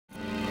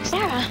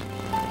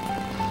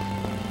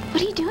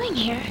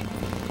doing here?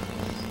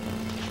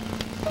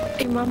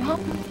 Your mom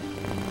home?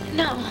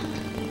 No.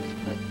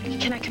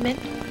 Can I come in?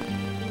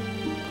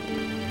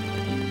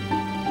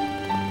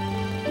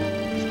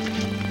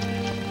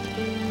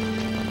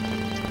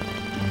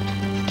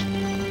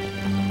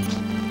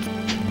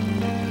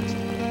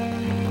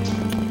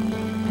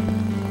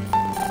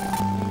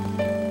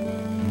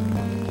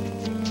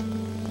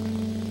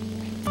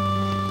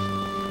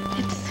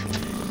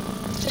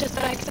 It's just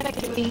what I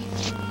expected it to be.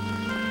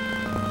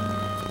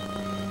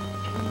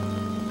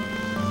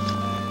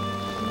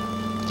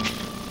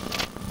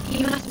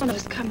 You asked when I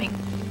was coming.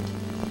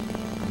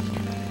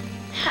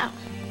 How?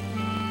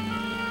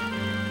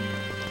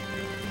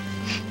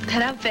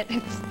 That outfit,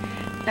 it's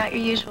not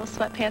your usual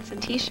sweatpants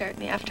and t-shirt in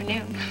the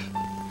afternoon.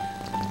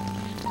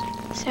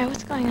 Sarah,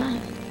 what's going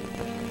on?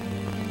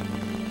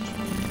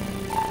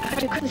 I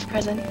got a Christmas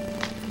present.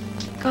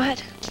 Go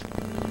ahead.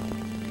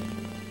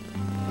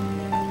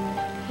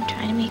 You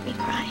trying to make me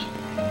cry?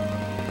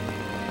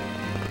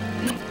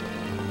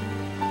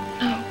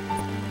 No.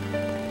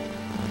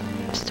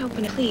 Just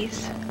open it,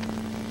 please.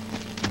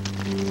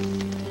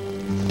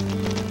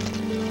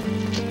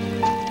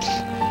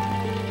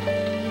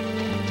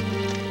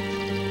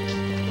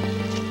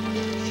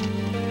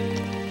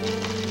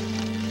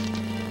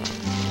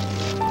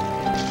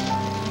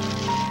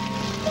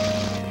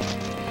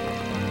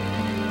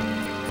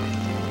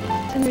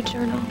 It's in your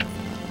journal.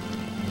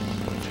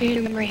 For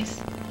your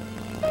memories.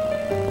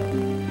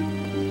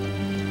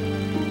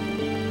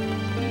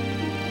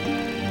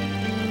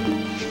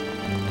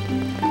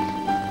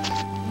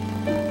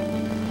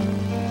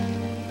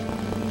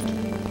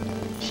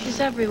 She's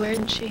everywhere,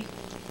 isn't she?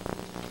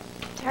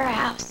 To her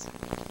house.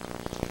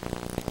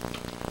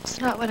 It's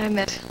not what I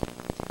meant.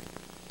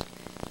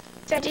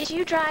 So did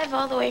you drive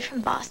all the way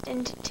from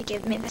Boston to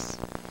give me this?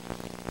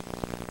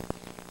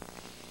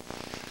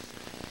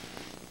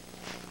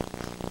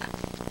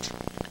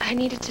 I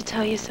needed to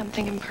tell you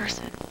something in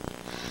person.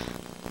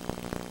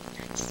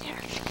 Sarah,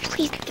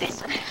 please do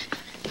this.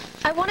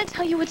 I want to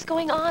tell you what's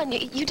going on.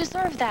 You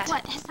deserve that.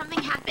 What? Has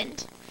something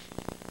happened?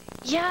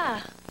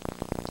 Yeah.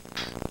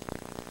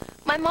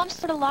 My mom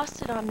sort of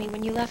lost it on me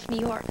when you left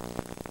New York.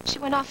 She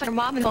went off on her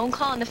mom and phone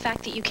call on the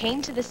fact that you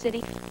came to the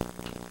city.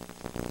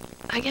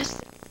 I guess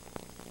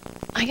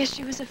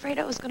she was afraid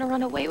I was going to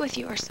run away with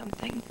you or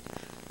something.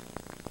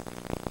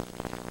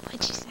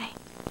 What'd she say?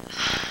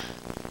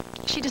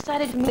 She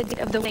decided to move the date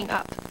of the wedding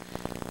up.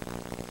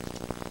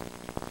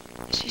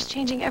 She's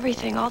changing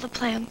everything, all the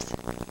plans.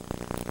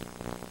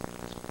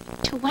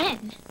 To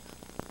when?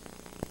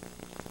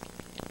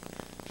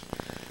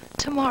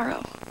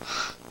 Tomorrow.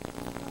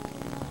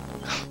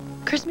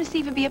 Christmas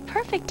Eve would be a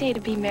perfect day to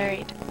be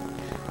married.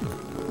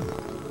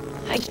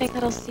 I think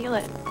that'll seal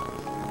it.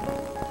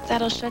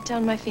 That'll shut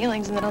down my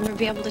feelings and then I'll never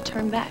be able to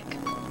turn back.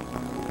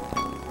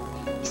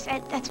 You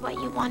said that's what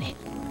you wanted.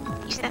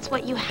 You said that's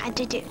what you had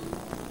to do.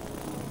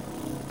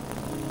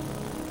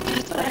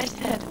 That's what I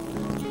said.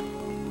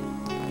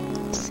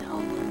 So,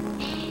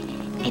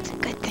 it's a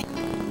good thing,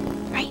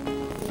 right?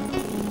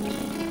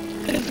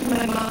 Good for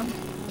my mom.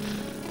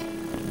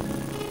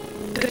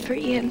 Good for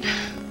Ian.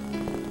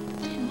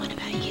 And what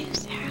about you,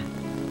 Sarah?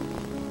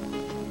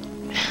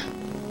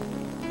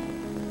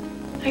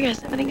 I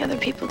guess letting other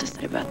people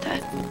decide about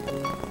that.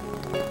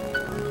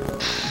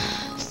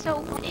 So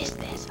what is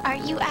this? Are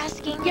you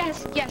asking?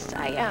 Yes,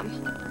 I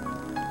am.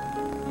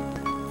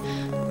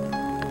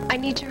 I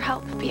need your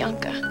help,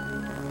 Bianca.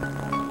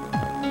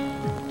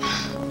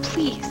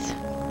 Please.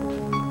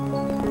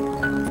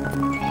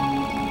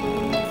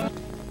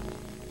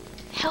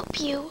 Help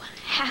you?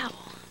 How?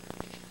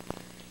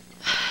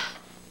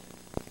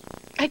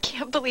 I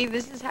can't believe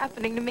this is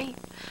happening to me.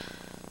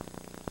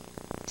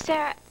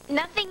 Sarah,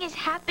 nothing is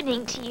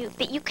happening to you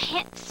that you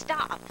can't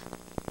stop.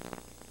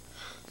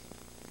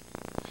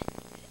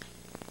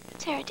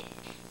 Sarah,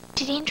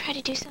 did Ian try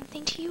to do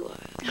something to you? Or?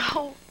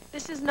 No,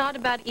 this is not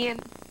about Ian.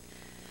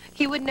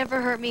 He would never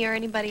hurt me or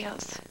anybody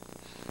else.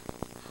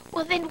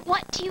 Well, then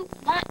what do you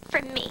want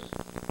from me?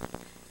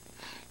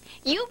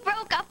 You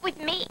broke up with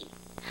me.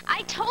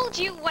 I told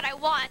you what I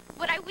want,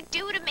 what I would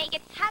do to make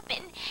it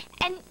happen,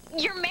 and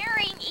you're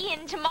marrying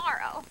Ian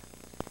tomorrow.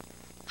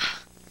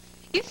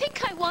 You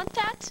think I want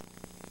that?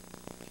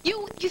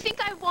 You think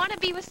I want to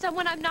be with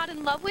someone I'm not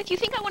in love with? You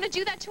think I want to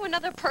do that to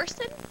another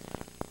person?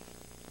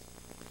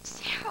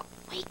 Sarah,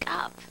 wake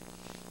up.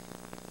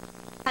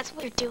 That's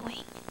what you're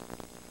doing.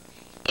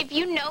 If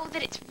you know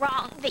that it's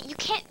wrong, that you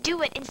can't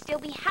do it and still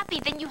be happy,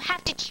 then you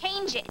have to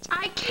change it.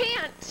 I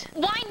can't.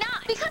 Why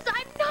not? Because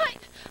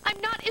I'm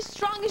not as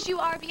strong as you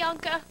are,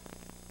 Bianca.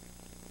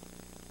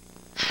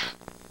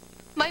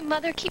 My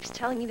mother keeps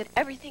telling me that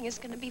everything is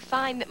going to be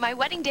fine, that my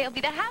wedding day will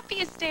be the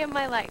happiest day of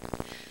my life.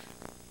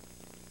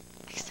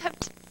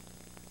 Except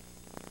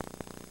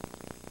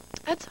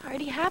that's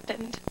already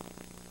happened.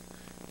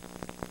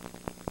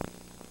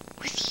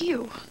 With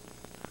you.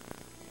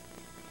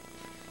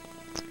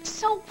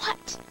 So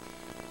what?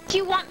 Do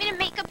you want me to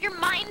make up your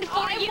mind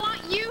for you? I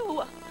want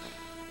you.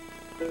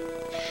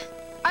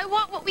 I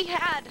want what we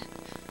had.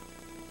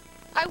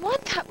 I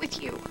want that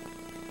with you.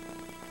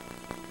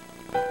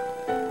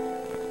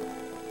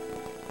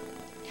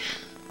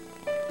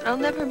 But I'll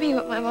never be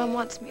what my mom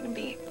wants me to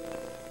be.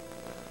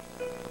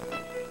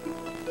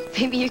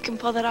 Maybe you can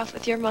pull that off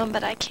with your mom,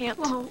 but I can't.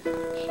 Whoa.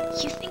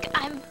 You think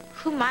I'm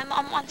who my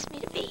mom wants me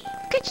to be?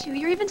 Look at you.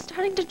 You're even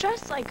starting to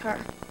dress like her.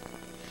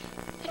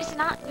 But it's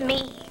not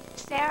me,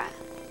 Sarah.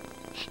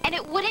 And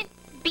it wouldn't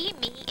be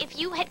me if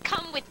you had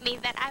come with me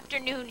that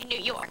afternoon in New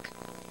York.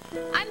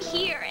 I'm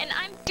here, and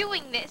I'm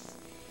doing this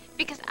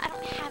because I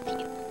don't have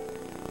you.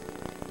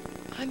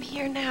 I'm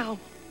here now.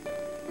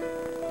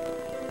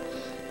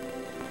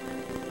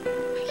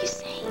 Are you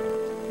saying?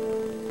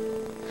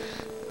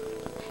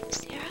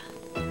 Sarah,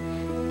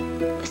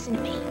 listen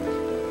to me.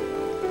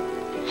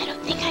 I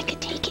don't think I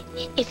could take it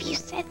if you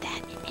said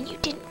that and you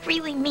didn't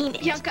really mean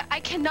it. Bianca, I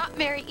cannot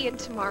marry Ian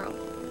tomorrow.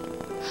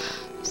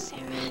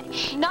 Sarah.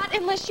 Not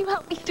unless you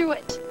help me through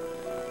it.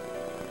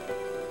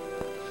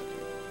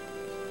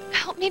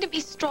 Help me to be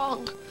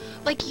strong,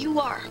 like you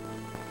are.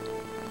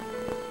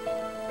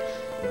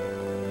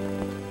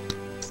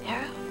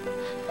 Sarah,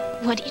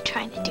 what are you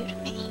trying to do to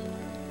me?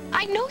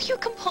 I know you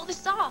can pull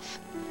this off.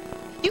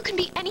 You can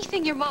be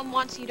anything your mom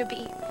wants you to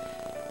be.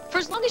 For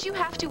as long as you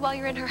have to while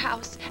you're in her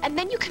house. And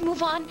then you can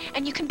move on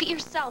and you can be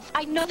yourself.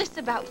 I know this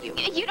about you.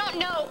 You don't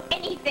know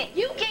anything.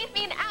 You gave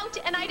me an out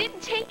and I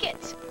didn't take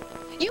it.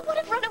 You would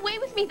have run away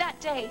with me that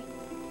day.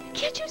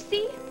 Can't you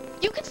see?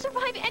 You can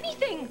survive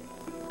anything.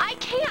 I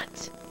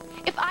can't.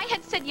 If I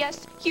had said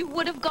yes, you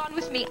would have gone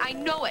with me. I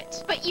know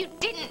it. But you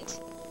didn't.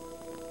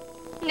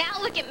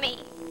 Now look at me.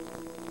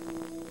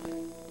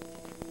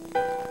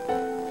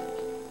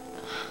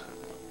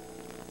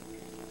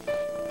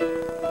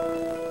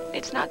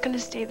 It's not going to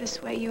stay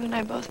this way. You and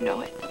I both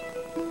know it.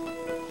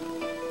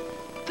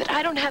 But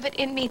I don't have it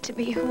in me to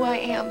be who I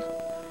am.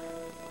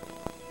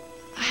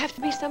 I have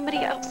to be somebody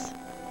else.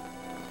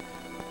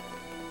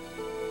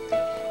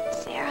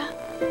 Sarah,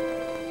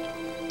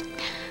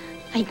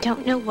 I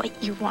don't know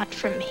what you want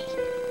from me.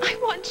 I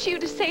want you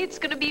to say it's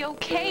going to be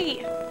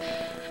okay.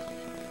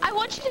 I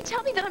want you to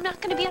tell me that I'm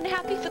not going to be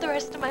unhappy for the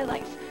rest of my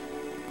life.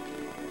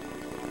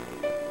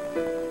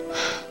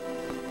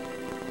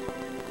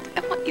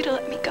 I want you to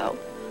let me go.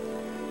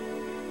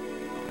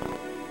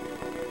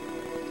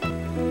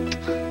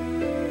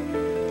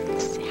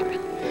 Sarah,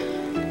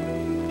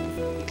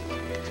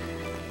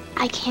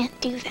 I can't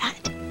do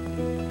that.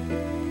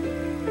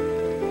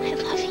 I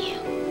love you.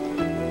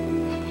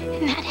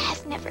 And that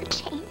has never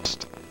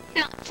changed.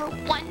 Not for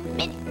 1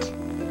 minute.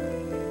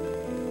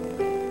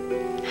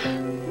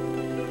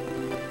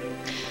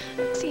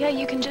 See how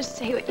you can just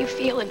say what you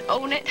feel and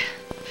own it?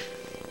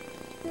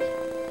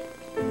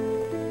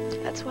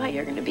 That's why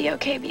you're gonna be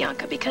okay,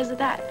 Bianca, because of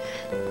that.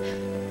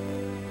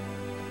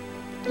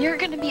 You're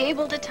gonna be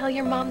able to tell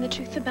your mom the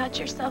truth about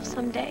yourself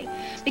someday,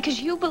 because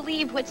you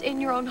believe what's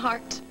in your own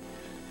heart.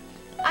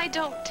 I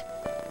don't.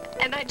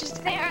 And I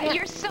just... Sarah,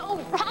 you're so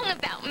wrong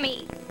about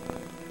me.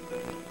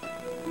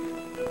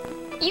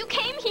 You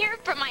came here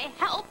for my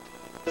help.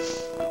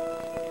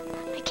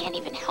 I can't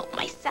even help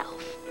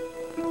myself.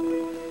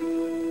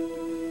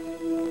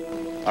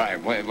 All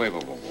right, wait.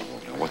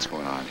 Now, what's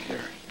going on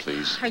here,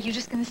 please? Are you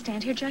just going to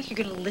stand here, Jack?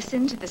 You're going to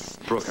listen to this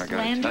Brooke, I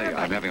gotta slander tell you,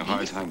 about I'm having a hard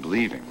peace? time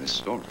believing this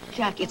story.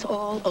 Jack, it's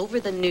all over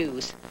the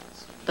news.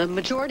 The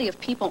majority of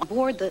people on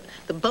board the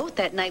boat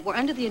that night were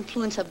under the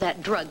influence of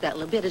that drug, that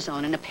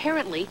libidazone, and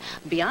apparently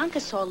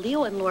Bianca saw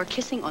Leo and Laura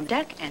kissing on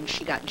deck, and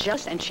she got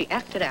jealous and she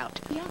acted out.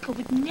 Bianca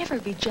would never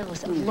be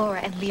jealous of Laura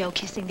and Leo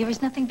kissing. There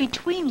is nothing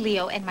between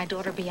Leo and my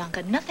daughter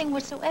Bianca, nothing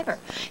whatsoever.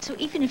 So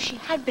even if she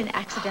had been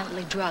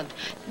accidentally drugged,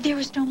 there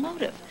is no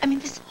motive. I mean,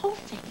 this whole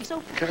thing is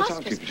so Can I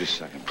talk to preposterous. you for just a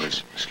second,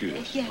 please? Excuse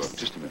us, Yes. Brooke.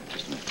 Just a minute.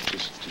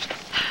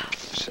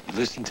 Just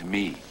listen to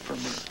me for a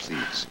minute,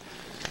 please.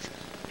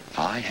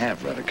 I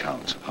have read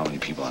accounts of how many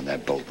people on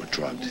that boat were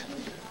drugged.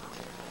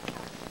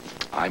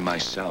 I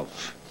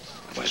myself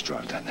was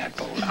drugged on that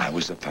boat. I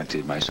was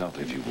affected myself,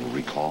 if you will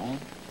recall.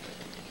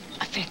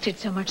 Affected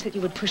so much that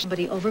you would push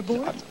somebody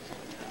overboard?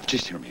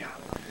 Just hear me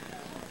out.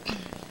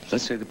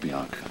 Let's say that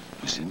Bianca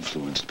was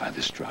influenced by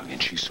this drug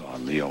and she saw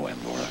Leo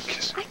and Laura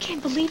kissing. I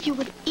can't believe you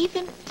would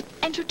even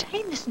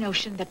entertain this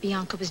notion that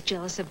Bianca was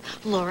jealous of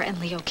Laura and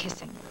Leo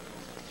kissing.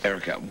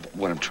 Erica,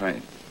 what I'm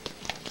trying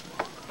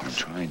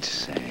to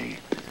say,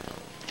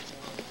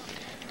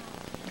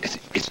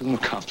 it's a little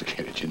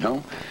complicated, you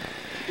know?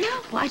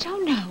 No, I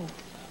don't know.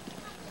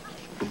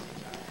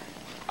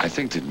 I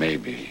think that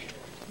maybe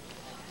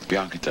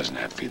Bianca doesn't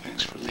have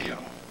feelings for Leo.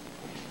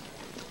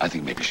 I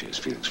think maybe she has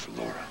feelings for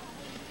Laura.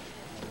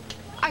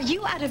 Are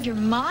you out of your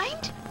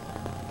mind?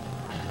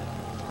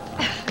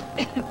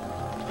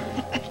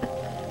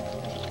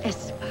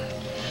 Yes.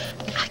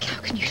 How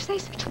can you say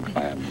such a thing?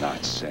 I am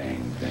not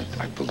saying that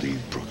I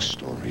believe Brooke's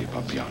story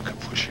about Bianca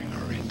pushing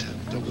her into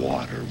the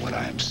water. What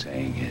I am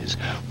saying is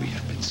we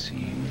have been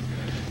seeing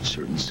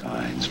certain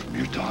signs from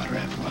your daughter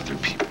and from other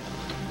people.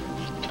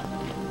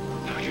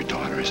 Now, your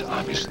daughter is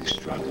obviously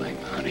struggling,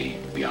 honey.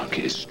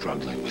 Bianca is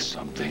struggling with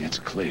something. It's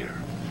clear.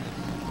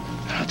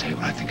 And I'll tell you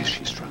what I think is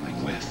she's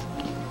struggling with.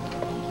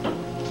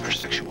 Her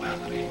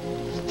sexuality.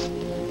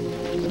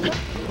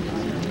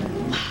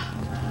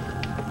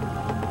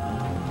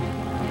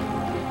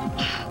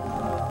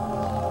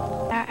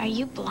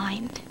 you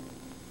blind?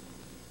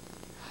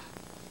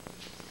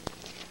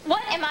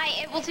 What am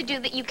I able to do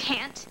that you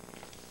can't?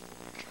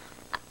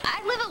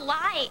 I live a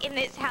lie in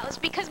this house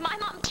because my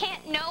mom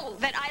can't know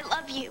that I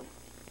love you.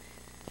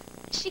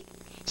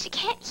 She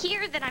can't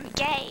hear that I'm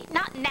gay.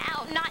 Not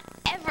now, not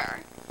ever.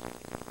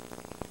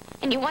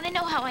 And you want to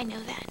know how I know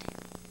that?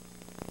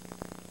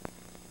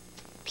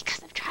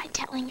 Because I've tried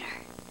telling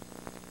her.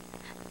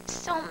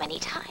 So many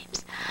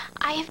times,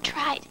 I have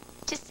tried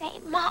to say,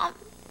 Mom,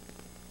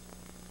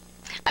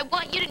 I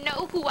want you to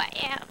know who I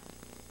am.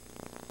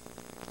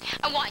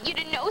 I want you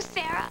to know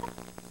Sarah.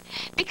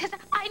 Because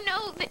I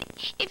know that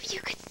if you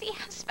could see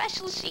how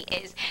special she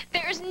is,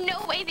 there is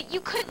no way that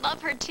you could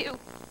love her too.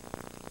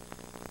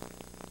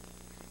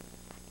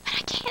 But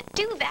I can't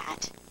do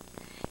that.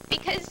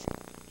 Because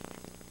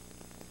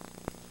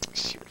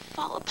she would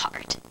fall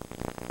apart.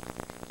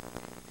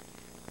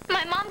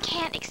 My mom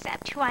can't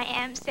accept who I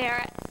am,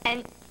 Sarah,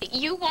 and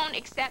you won't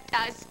accept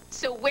us,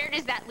 so where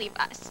does that leave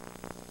us?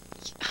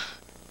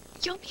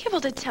 You'll be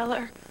able to tell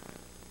her.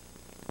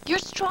 You're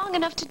strong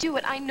enough to do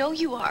it. I know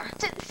you are.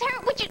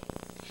 Sarah, would you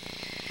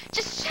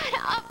just shut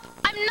up?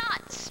 I'm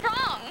not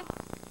strong.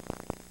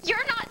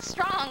 You're not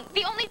strong.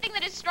 The only thing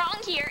that is strong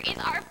here is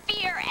our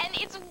fear, and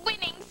it's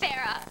winning,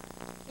 Sarah.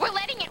 We're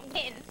letting it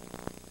win.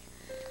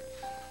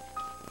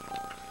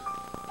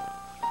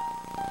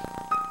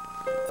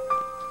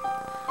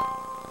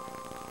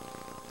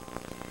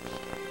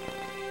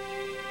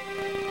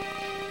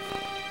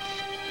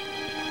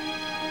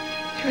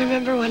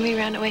 Remember when we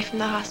ran away from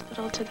the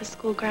hospital to the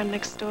school ground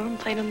next door and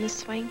played on the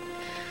swing?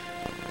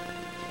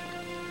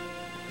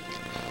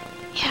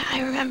 Yeah,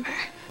 I remember.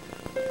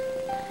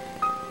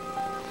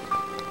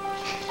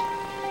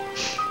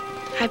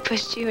 I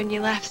pushed you and you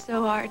laughed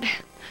so hard.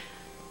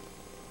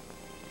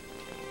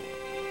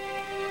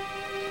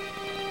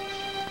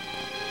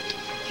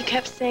 You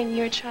kept saying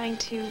you were trying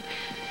to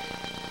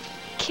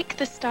kick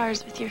the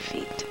stars with your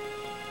feet.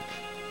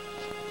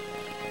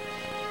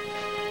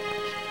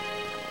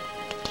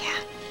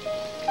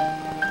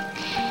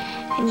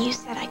 And you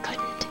said I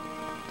couldn't.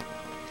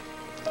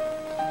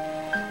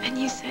 And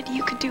you said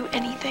you could do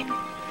anything.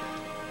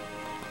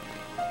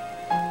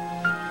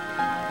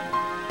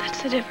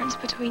 That's the difference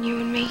between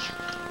you and me.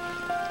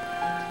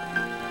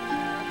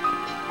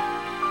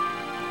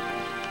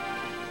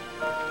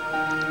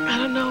 I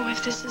don't know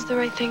if this is the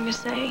right thing to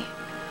say.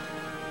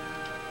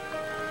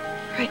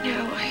 Right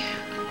now,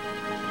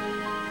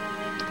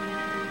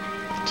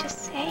 Just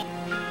say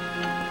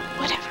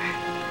whatever.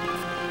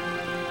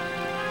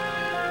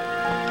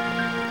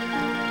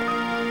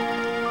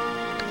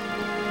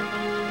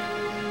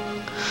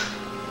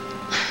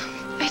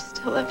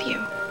 I love you.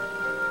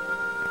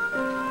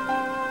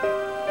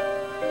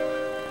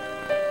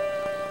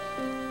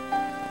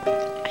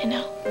 I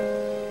know.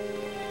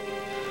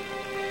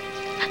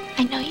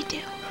 I know you do.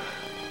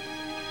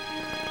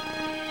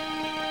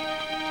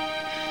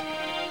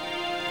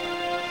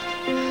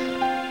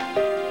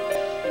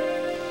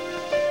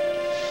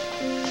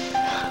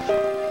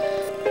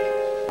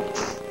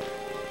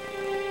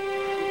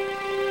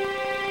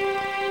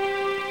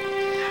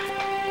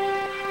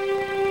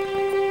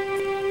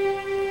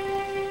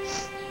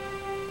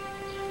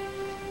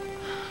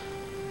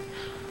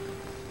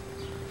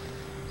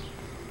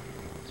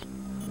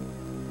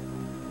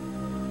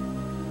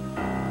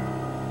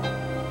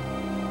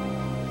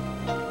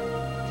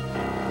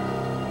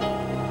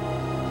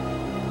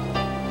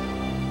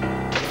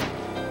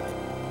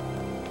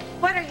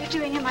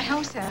 Doing in my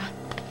home, Sarah?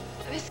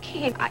 Miss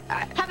Kane,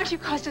 Haven't you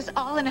caused us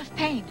all enough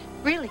pain?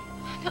 Really?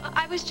 No,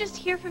 I was just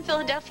here from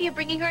Philadelphia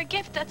bringing her a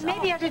gift, that's all.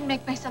 Maybe I didn't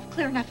make myself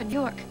clear enough in New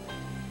York.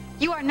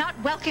 You are not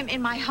welcome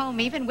in my home,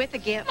 even with a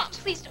gift. Mom,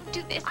 please don't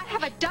do this. I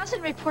have a dozen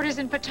reporters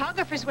and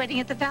photographers waiting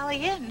at the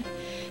Valley Inn.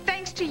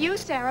 Thanks to you,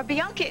 Sarah,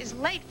 Bianca is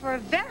late for a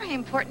very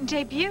important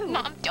debut.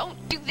 Mom,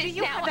 don't do this Do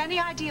you have any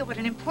idea what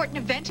an important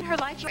event in her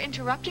life you're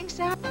interrupting,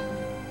 Sarah?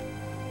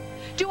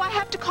 Do I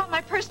have to call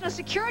my personal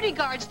security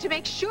guards to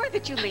make sure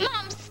that you leave?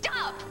 Mom,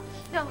 stop!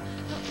 No,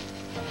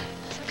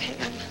 it's okay.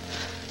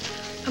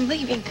 I'm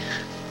leaving.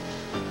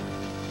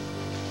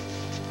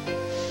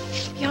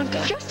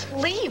 Bianca. Just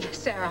leave,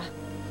 Sarah.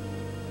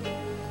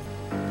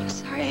 I'm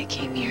sorry I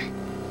came here.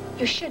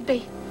 You should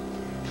be.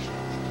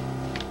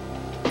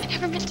 I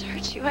never meant to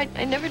hurt you. I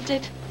never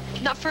did.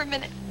 Not for a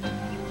minute.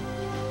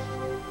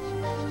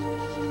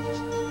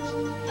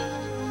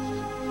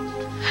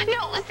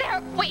 No,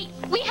 Sarah, wait.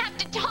 We have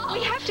to talk.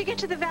 We have to get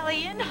to the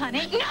Valley Inn,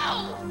 honey.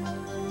 No!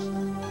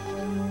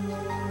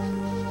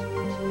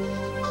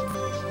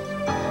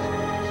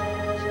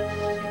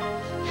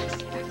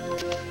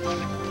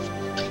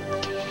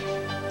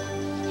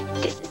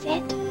 This is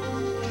it.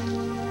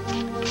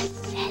 This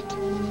is it.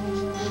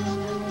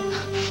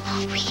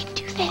 We can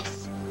do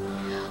this.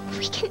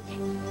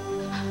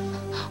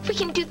 We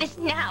can do this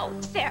now,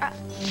 Sarah.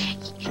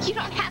 You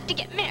don't have to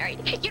get married.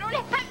 You don't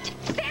have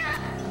to, Sarah!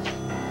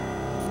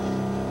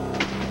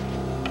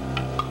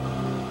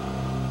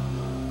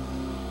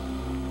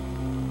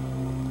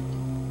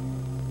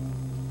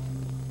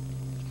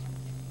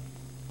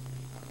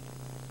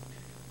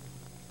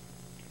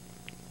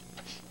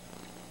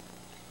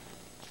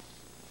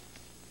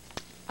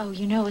 Oh,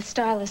 you know, a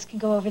stylist can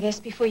go over this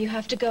before you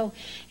have to go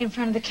in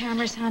front of the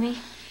cameras, honey.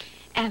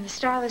 And the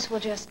stylist will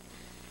just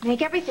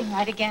make everything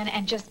right again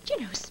and just, you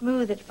know,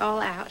 smooth it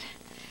all out.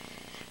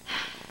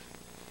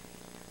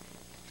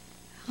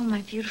 Oh,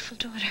 my beautiful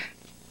daughter.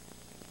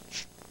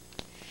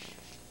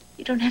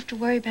 You don't have to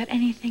worry about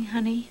anything,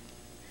 honey.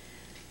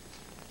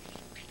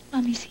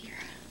 Mommy's here.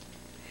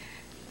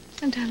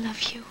 And I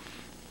love you.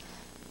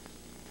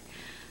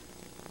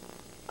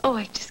 Oh,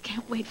 I just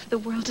can't wait for the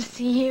world to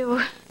see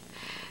you.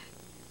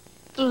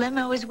 The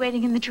limo is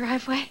waiting in the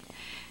driveway.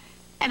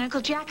 And Uncle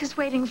Jack is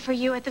waiting for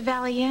you at the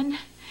Valley Inn.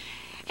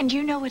 And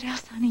you know what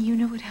else, honey? You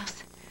know what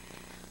else?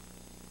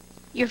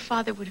 Your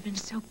father would have been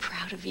so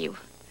proud of you.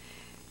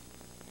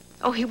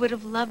 Oh, he would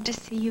have loved to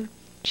see you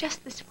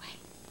just this way.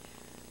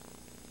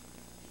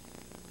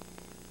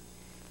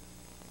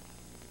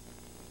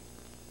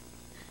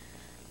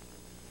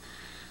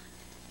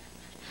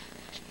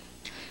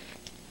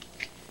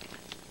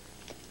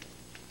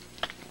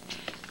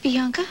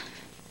 Bianca?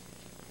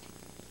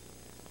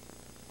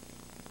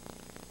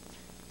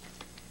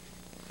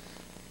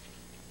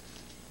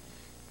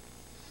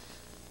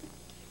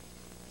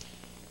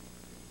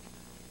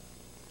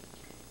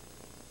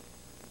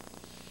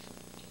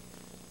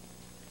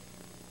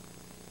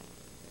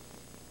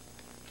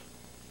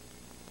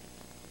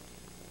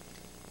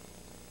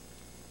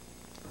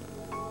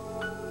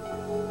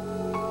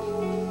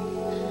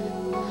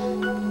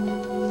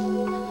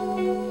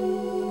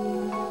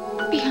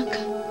 Bianca.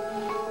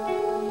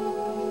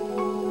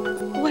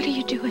 What are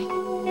you doing?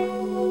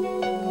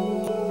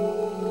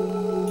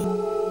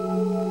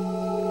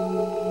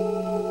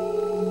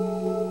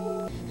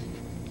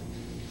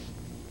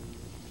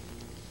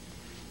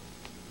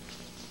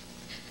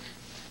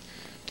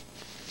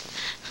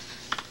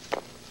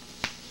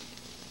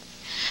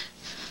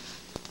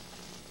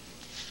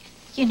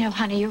 You know,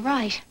 honey, you're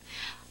right.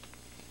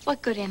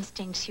 What good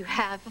instincts you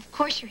have. Of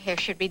course your hair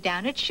should be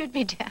down. It should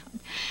be down.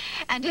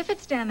 And if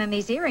it's down, then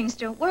these earrings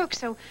don't work.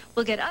 So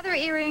we'll get other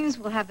earrings,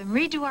 we'll have them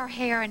redo our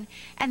hair, and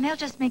they'll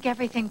just make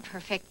everything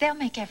perfect. They'll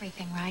make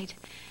everything right.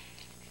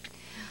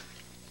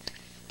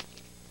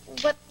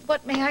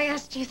 What, may I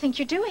ask, do you think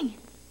you're doing?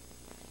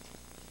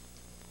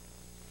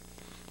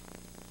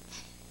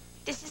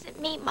 This isn't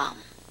me, Mom.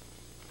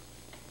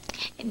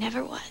 It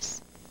never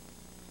was.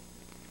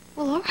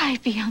 Well, all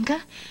right,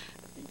 Bianca.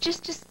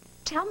 Just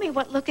tell me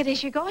what look it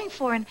is you're going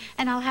for, and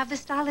I'll have the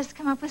stylist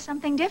come up with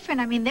something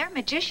different. I mean, they're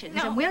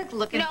magicians, and we'll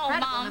look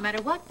incredible Mom. no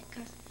matter what,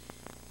 because...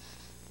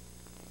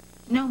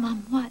 No,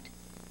 Mom, what?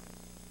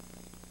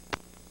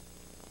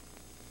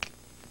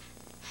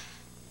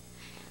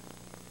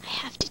 I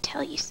have to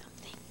tell you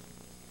something.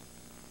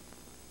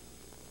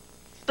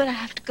 But I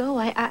have to go.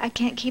 I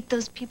can't keep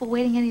those people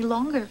waiting any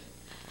longer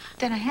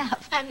than I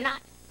have. I'm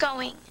not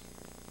going.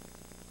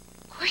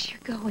 Of course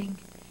you're going.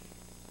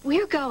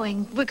 We're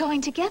going. We're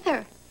going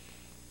together.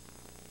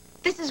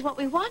 This is what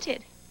we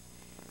wanted.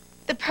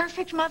 The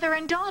perfect mother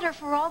and daughter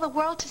for all the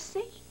world to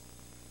see.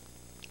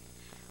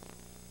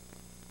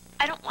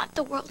 I don't want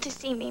the world to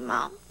see me,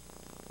 Mom.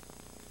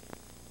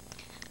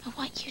 I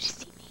want you to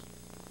see me.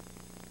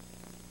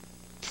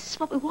 This is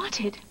what we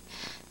wanted.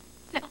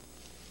 No.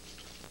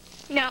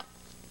 No.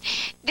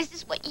 This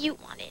is what you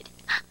wanted.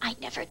 I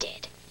never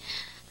did.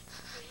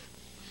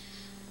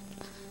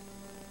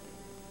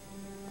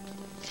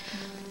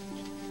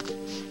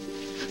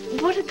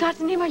 What in God's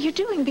name are you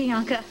doing,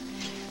 Bianca?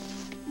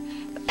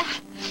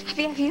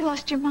 Have you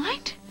lost your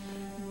mind?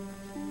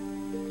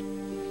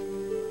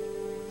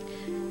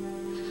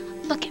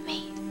 Look at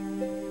me.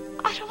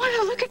 I don't want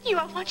to look at you.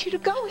 I want you to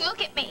go.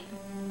 Look at me.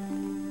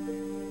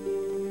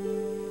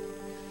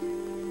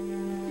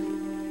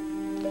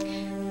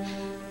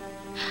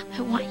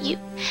 I want you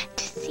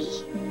to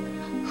see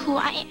who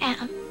I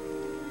am,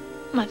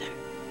 Mother.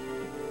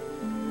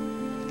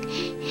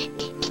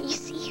 Can you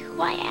see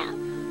who I am?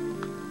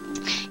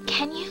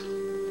 Can you?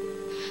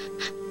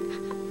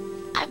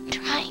 I'm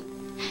trying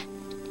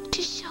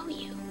to show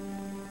you.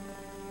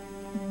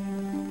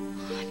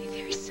 Honey,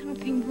 there's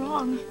something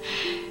wrong.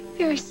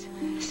 There's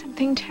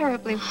something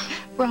terribly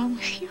wrong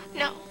with you.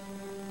 No.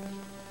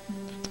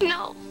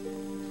 No.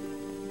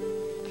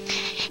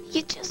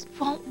 You just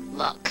won't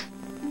look.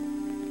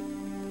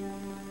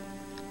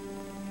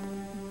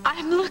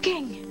 I'm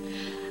looking.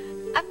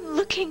 I'm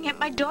looking at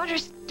my daughter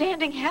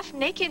standing half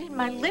naked in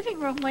my living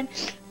room when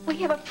we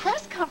have a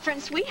press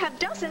conference. We have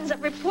dozens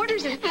of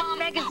reporters and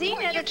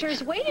magazine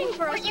editors waiting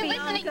for us, Were you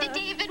listening to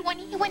David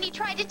when he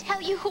tried to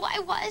tell you who I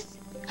was?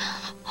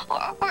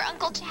 Or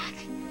Uncle Jack?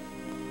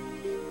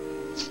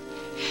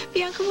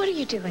 Bianca, what are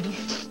you doing?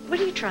 What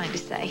are you trying to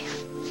say?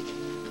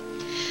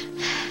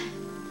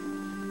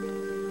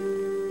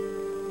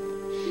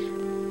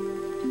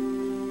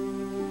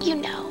 You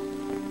know.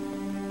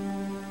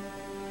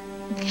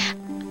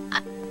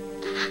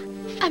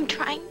 I'm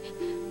trying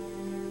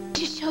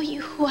to show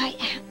you who I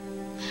am.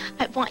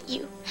 I want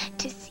you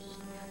to see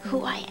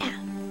who I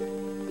am.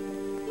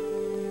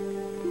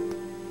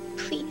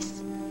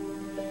 Please.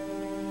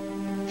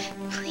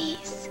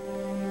 Please.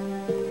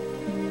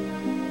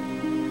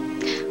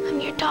 I'm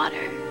your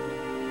daughter.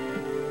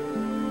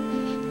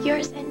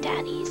 yours and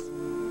Daddy's.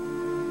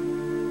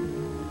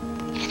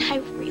 And I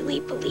really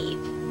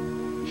believe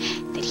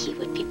that he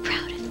would be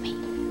proud of me,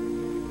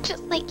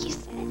 just like you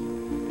said.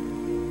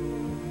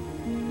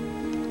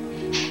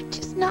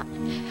 Just not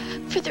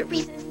for the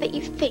reasons that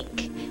you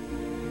think.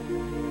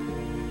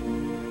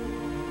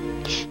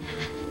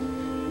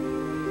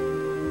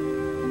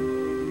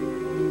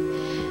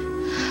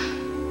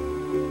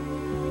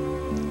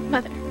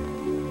 Mother.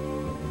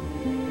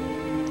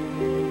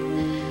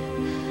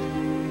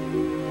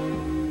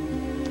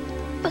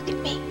 Look at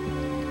me.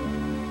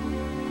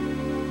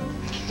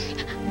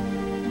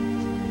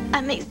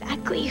 I'm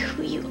exactly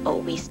who you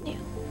always knew.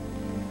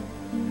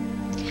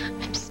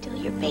 I'm still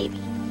your baby.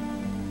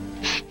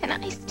 And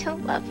I still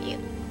love you.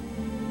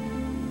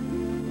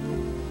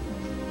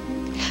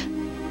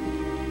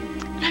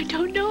 I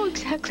don't know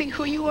exactly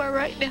who you are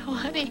right now,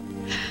 honey.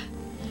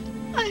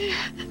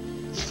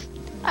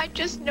 I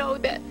just know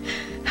that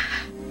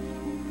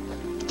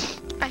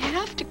I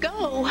have to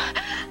go.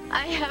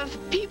 I have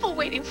people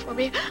waiting for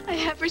me. I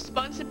have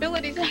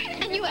responsibilities.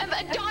 And you have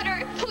a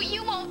daughter who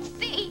you won't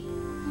see.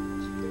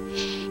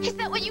 Is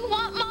that what you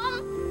want, Mom?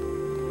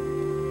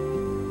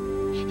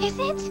 Is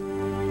it?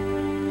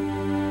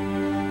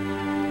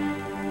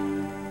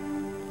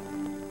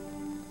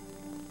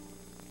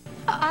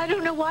 I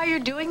don't know why you're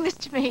doing this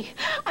to me.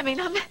 I mean,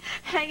 I'm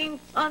hanging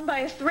on by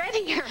a thread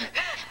here.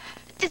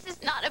 This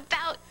is not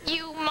about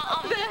you,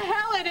 Mom. The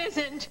hell it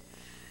isn't.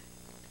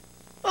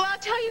 Well, I'll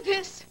tell you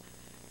this.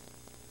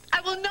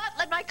 I will not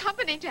let my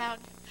company down.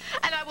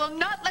 And I will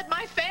not let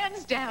my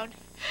fans down.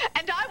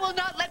 And I will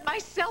not let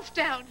myself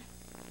down.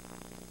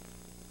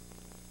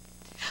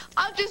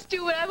 I'll just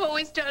do what I've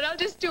always done. I'll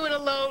just do it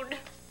alone.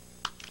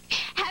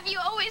 Have you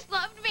always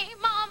loved me,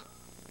 Mom?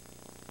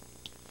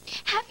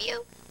 Have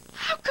you?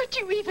 How could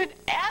you even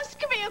ask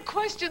me a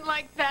question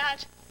like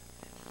that?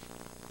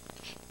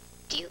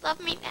 Do you love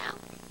me now?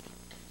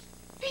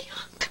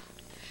 Bianca.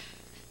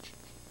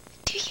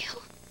 Do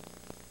you?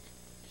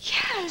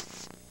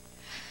 Yes.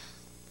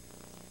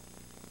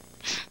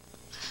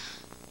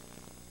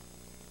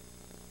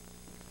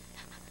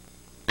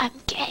 I'm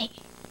gay.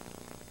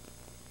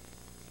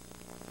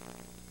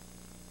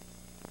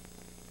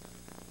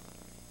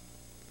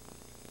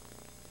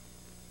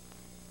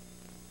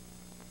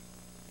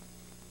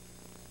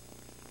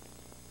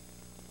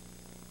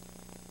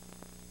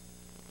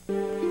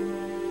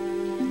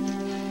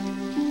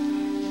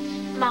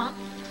 Mom?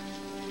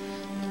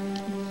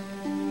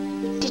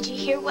 Did you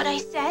hear what I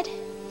said?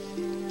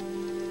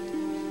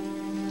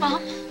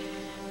 Mom?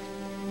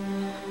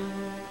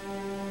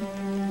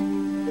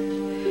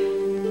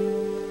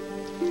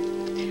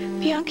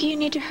 Bianca, you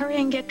need to hurry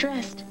and get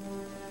dressed.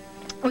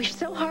 We're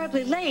so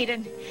horribly late,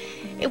 and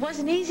it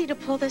wasn't easy to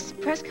pull this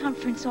press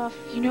conference off,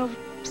 you know,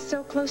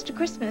 so close to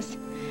Christmas.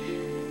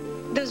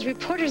 Those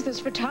reporters,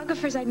 those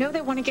photographers, I know they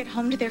want to get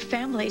home to their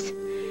families.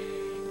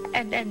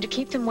 And to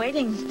keep them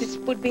waiting, this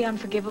would be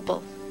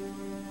unforgivable.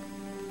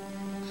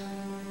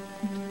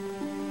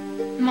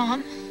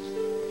 Mom?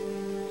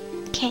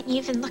 Can't you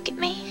even look at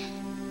me?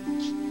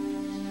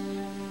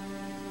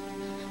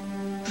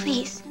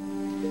 Please,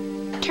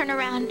 turn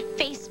around,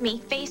 face me,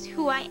 face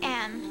who I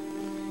am.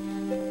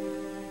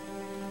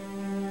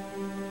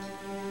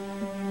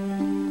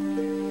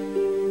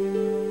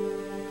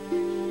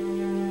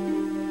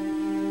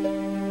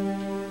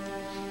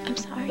 I'm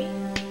sorry.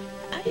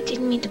 I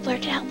didn't mean to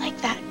blurt it out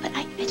like that, but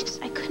I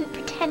couldn't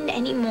pretend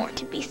anymore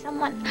to be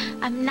someone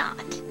I'm not.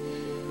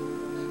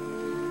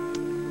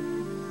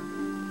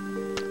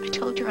 I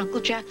told your Uncle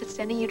Jack that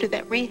sending you to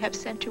that rehab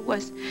center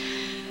was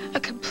a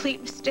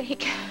complete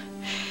mistake.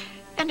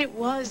 And it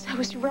was. I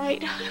was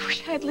right. I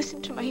wish I had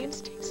listened to my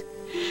instincts.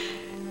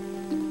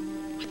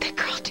 What that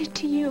girl did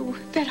to you,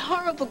 that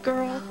horrible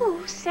girl.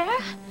 Who,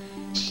 Sarah?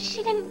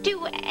 She didn't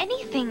do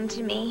anything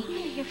to me.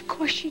 Hey, of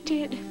course she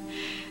did.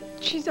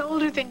 She's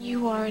older than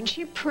you are, and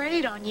she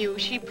preyed on you.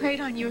 She preyed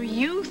on your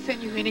youth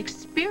and your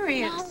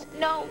inexperience.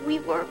 No, we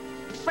were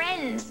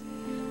friends.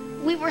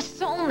 We were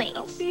soulmates.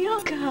 Oh,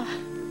 Bianca,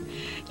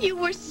 you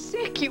were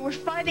sick. You were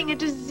fighting a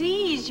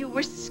disease. You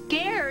were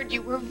scared.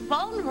 You were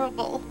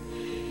vulnerable.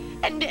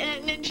 And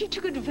she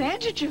took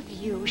advantage of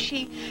you.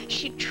 She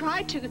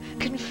tried to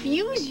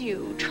confuse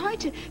you, tried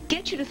to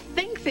get you to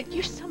think that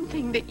you're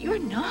something that you're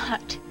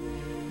not.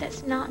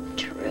 That's not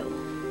true.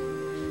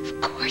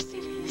 Of course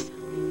it is.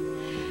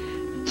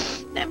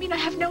 I mean, I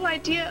have no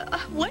idea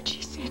what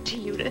she said to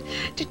you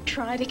to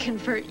try to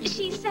convert you.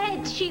 She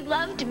said she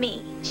loved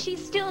me. She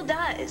still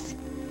does.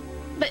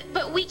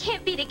 But we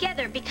can't be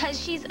together because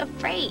she's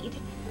afraid.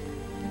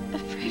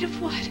 Afraid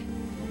of what?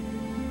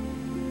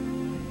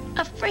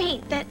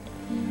 Afraid that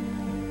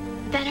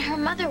her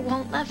mother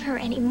won't love her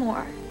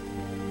anymore.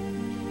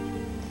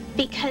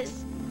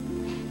 Because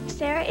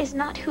Sarah is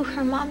not who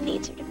her mom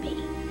needs her to be.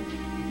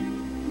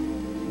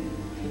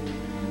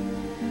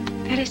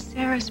 That is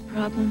Sarah's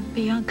problem,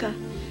 Bianca,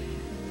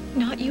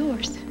 not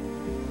yours.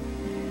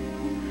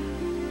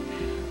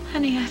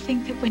 Honey, I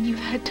think that when you've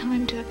had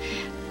time to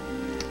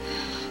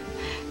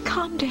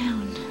calm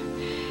down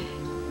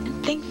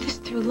and think this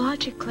through, through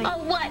logically.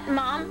 Oh, what,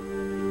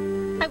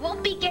 Mom? I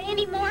won't be gay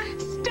anymore?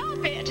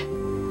 Stop it!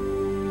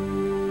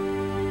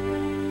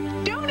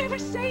 Don't ever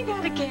say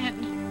that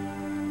again.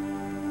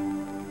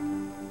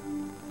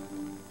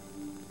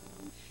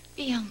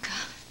 Bianca,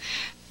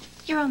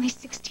 you're only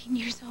 16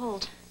 years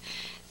old.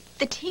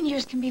 The teen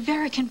years can be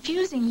very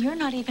confusing. You're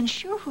not even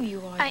sure who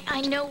you are.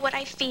 I know what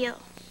I feel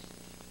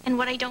and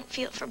what I don't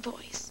feel for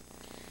boys.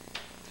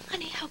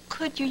 Honey, how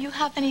could you? You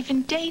haven't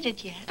even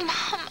dated yet.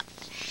 Mom,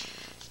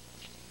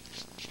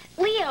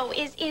 Leo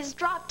is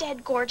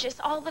drop-dead gorgeous.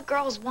 All the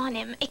girls want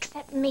him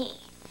except me.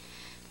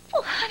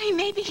 Well, honey,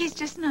 maybe he's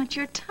just not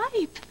your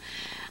type.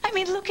 I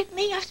mean, look at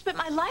me. I've spent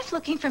my life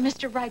looking for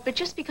Mr. Right, but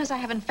just because I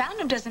haven't found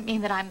him doesn't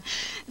mean that I'm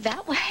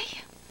that way.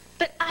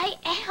 But I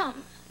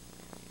am.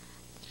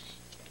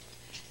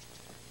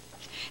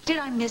 Did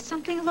I miss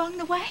something along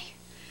the way?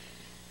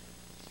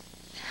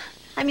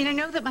 I mean, I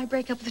know that my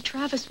breakup with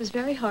Travis was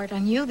very hard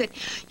on you, that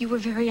you were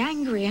very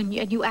angry and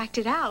you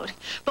acted out.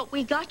 But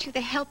we got you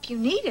the help you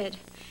needed.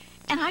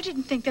 And I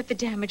didn't think that the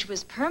damage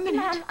was permanent.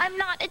 Mom, I'm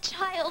not a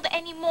child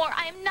anymore.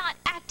 I am not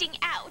acting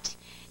out.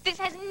 This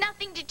has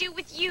nothing to do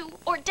with you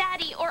or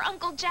Daddy or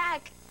Uncle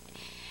Jack.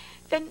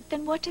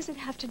 Then what does it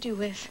have to do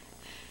with?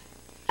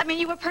 I mean,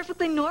 you were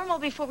perfectly normal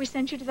before we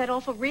sent you to that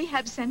awful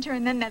rehab center,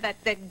 and then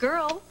that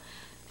girl.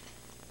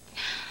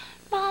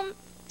 Mom,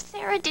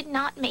 Sarah did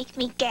not make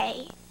me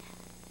gay.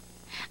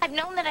 I've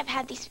known that I've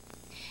had these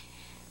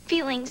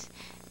feelings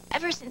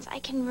ever since I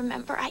can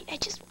remember. I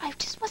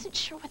just wasn't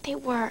sure what they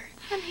were.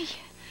 Honey,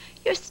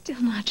 you're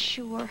still not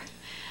sure.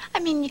 I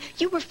mean,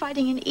 you were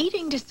fighting an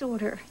eating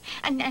disorder,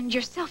 and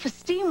your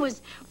self-esteem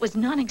was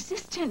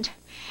non-existent.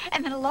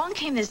 And then along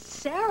came this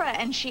Sarah,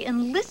 and she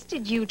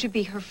enlisted you to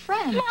be her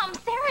friend. Mom,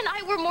 Sarah and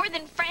I were more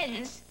than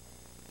friends.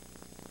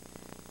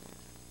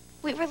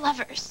 We were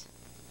lovers.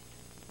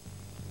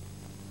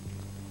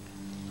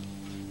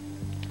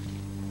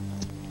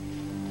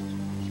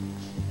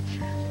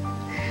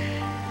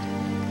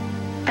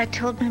 I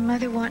told my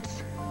mother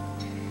once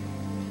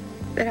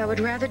that I would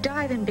rather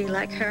die than be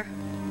like her.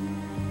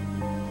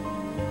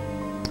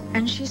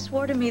 And she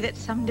swore to me that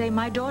someday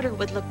my daughter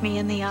would look me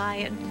in the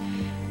eye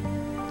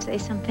and say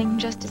something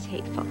just as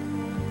hateful.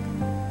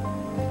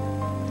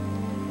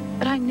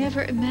 But I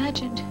never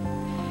imagined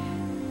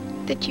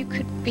that you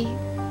could be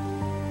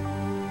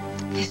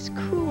this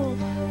cruel.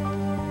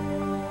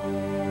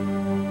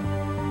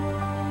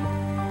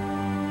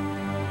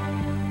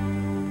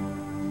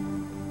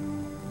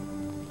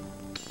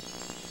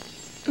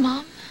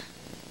 Mom,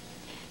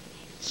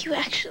 you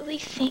actually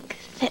think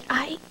that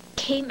I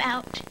came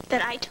out,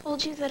 that I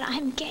told you that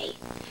I'm gay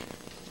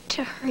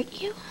to hurt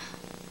you?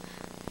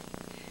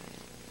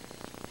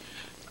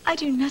 I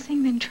do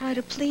nothing than try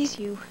to please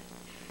you,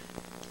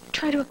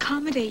 try to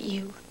accommodate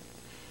you.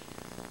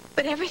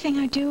 But everything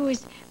I do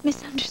is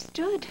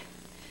misunderstood.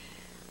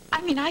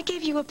 I mean, I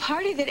gave you a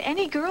party that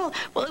any girl,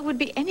 well, it would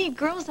be any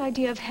girl's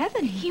idea of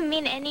heaven. You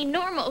mean any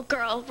normal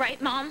girl,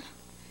 right, Mom?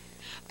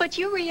 But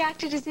you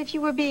reacted as if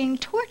you were being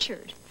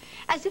tortured,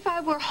 as if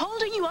I were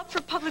holding you up for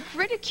public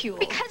ridicule.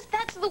 Because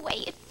that's the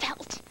way it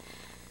felt.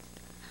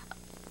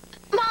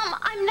 Mom,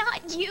 I'm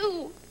not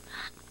you.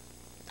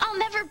 I'll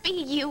never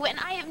be you, and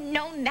I have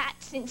known that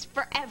since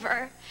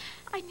forever.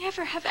 I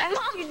never have asked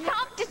you... Mom,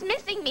 stop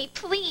dismissing me,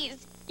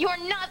 please.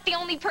 You're not the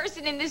only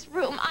person in this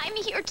room. I'm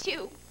here,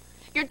 too.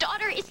 Your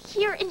daughter is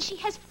here, and she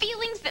has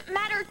feelings that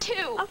matter,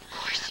 too. Of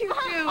course you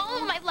Mom, do. all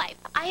of my life,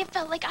 I have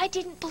felt like I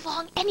didn't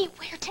belong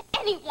anywhere to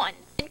anyone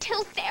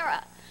until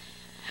Sarah.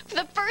 For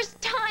the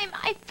first time,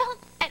 I felt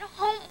at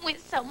home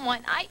with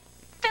someone. I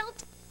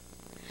felt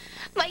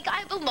like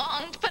I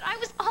belonged, but I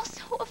was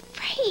also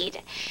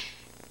afraid.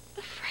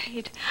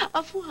 Afraid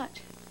of what?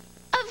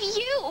 Of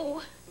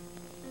you.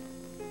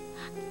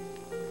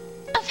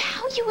 Of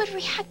how you would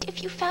react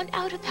if you found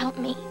out about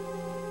me.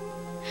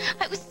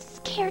 I was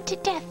scared to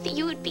death that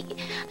you would be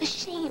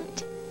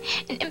ashamed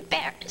and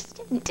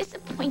embarrassed and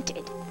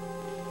disappointed.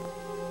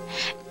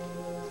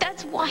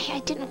 That's why I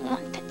didn't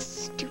want that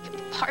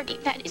stupid party.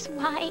 That is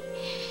why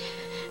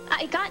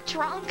I got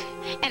drunk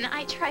and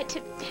I tried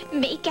to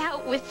make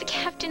out with the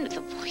captain of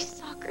the boys'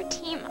 soccer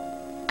team.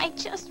 I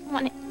just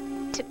wanted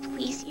to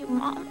please you,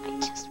 Mom. I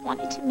just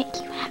wanted to make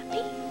you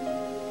happy.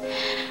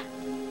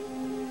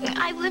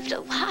 I lived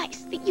a lie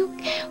so that you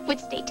would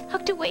stay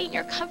tucked away in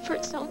your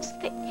comfort zone, so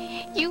that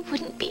you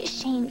wouldn't be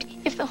ashamed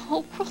if the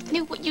whole world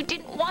knew what you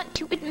didn't want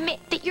to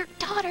admit, that your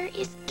daughter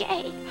is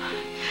gay.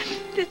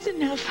 That's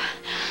enough.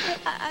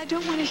 I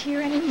don't want to hear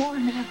any more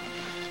now.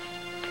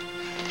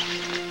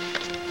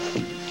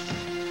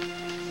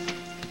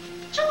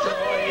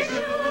 Joy to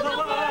the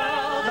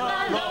world,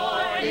 the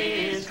Lord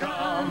is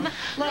come.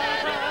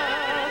 Let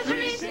earth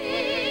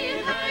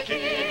receive the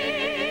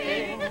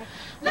King.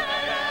 Let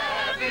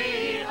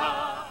every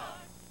heart...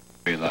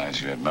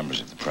 Realize you have members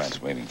of the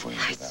press waiting for you.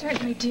 I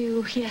certainly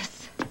do,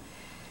 yes.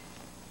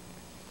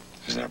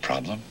 Is there a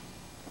problem?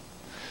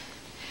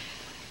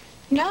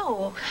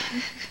 No.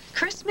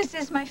 Christmas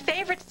is my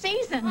favorite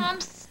season.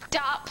 Mom,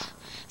 stop.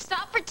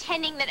 Stop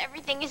pretending that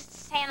everything is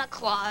Santa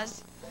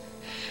Claus.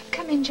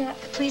 Come in, Jack.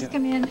 Please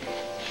come in.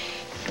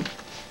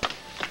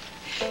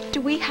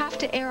 Do we have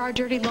to air our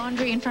dirty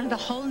laundry in front of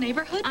the whole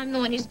neighborhood? I'm the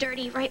one who's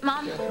dirty, right,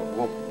 Mom? Yeah,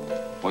 well,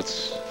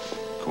 what's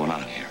going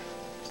on here?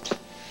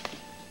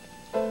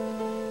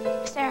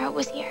 Sarah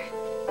was here.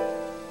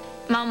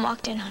 Mom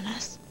walked in on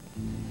us.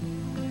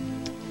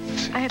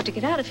 I have to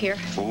get out of here.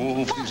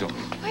 Oh, please don't.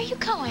 Where are you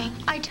going?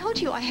 I told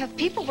you I have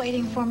people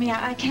waiting for me.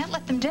 I can't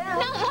let them down.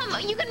 No, Mom,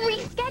 you can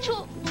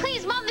reschedule.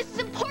 Please, Mom, this is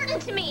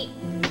important to me.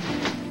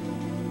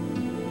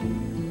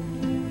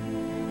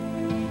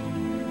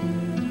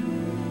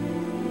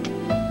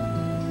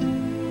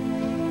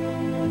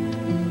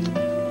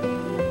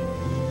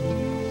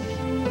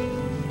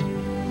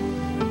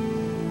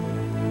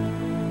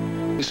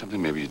 There's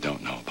something maybe you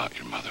don't know about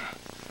your mother.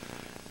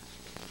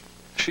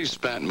 She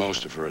spent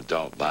most of her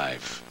adult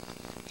life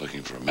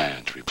looking for a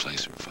man to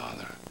replace her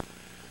father.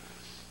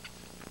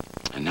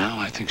 And now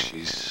I think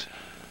she's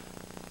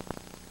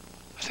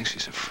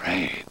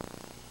afraid.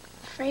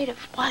 Afraid of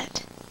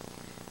what?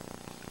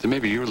 That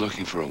maybe you're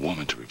looking for a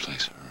woman to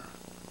replace her.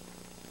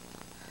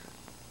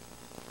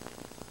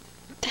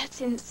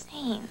 That's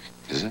insane.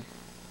 Is it?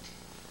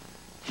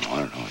 Oh, I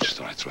don't know. I just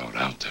thought I'd throw it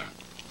out there.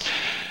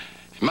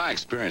 In my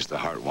experience, the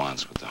heart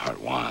wants what the heart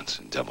wants,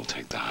 and devil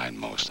take the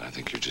hindmost. I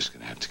think you're just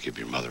going to have to give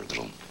your mother a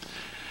little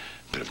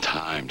bit of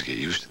time to get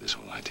used to this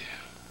whole idea.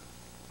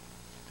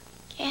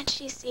 Can't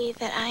she see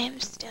that I am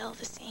still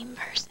the same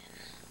person?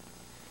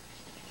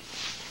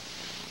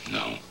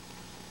 No.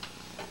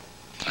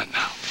 Not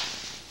now.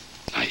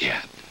 Not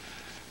yet.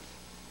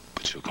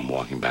 But she'll come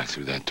walking back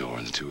through that door,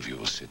 and the two of you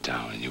will sit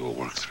down, and you will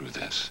work through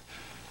this.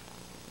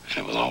 And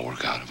it will all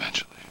work out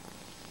eventually.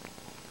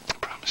 I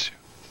promise you.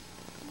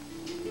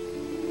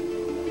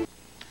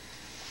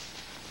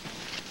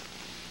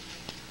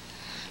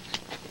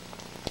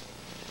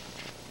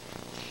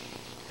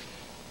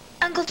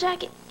 Uncle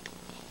Jack,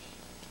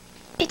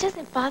 it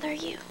doesn't bother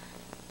you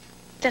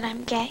that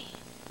I'm gay?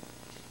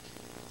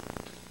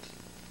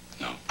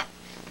 No.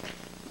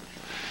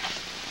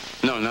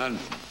 No,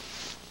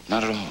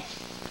 not at all.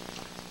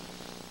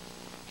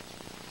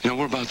 You know,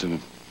 we're about to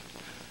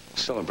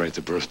celebrate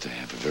the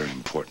birthday of a very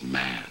important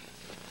man.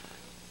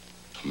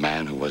 A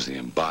man who was the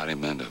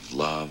embodiment of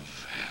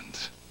love and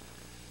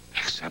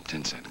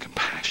acceptance and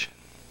compassion.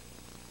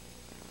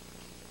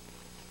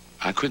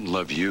 I couldn't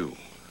love you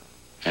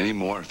any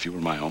more if you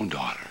were my own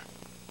daughter.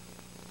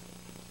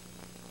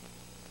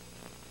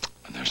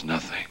 And there's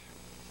nothing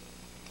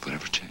would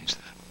ever change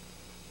that.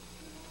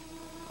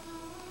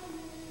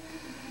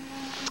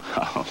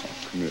 Oh,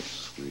 come here,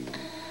 sweetie.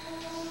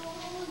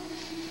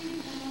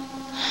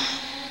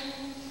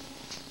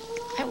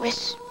 I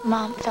wish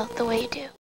Mom felt the way you do.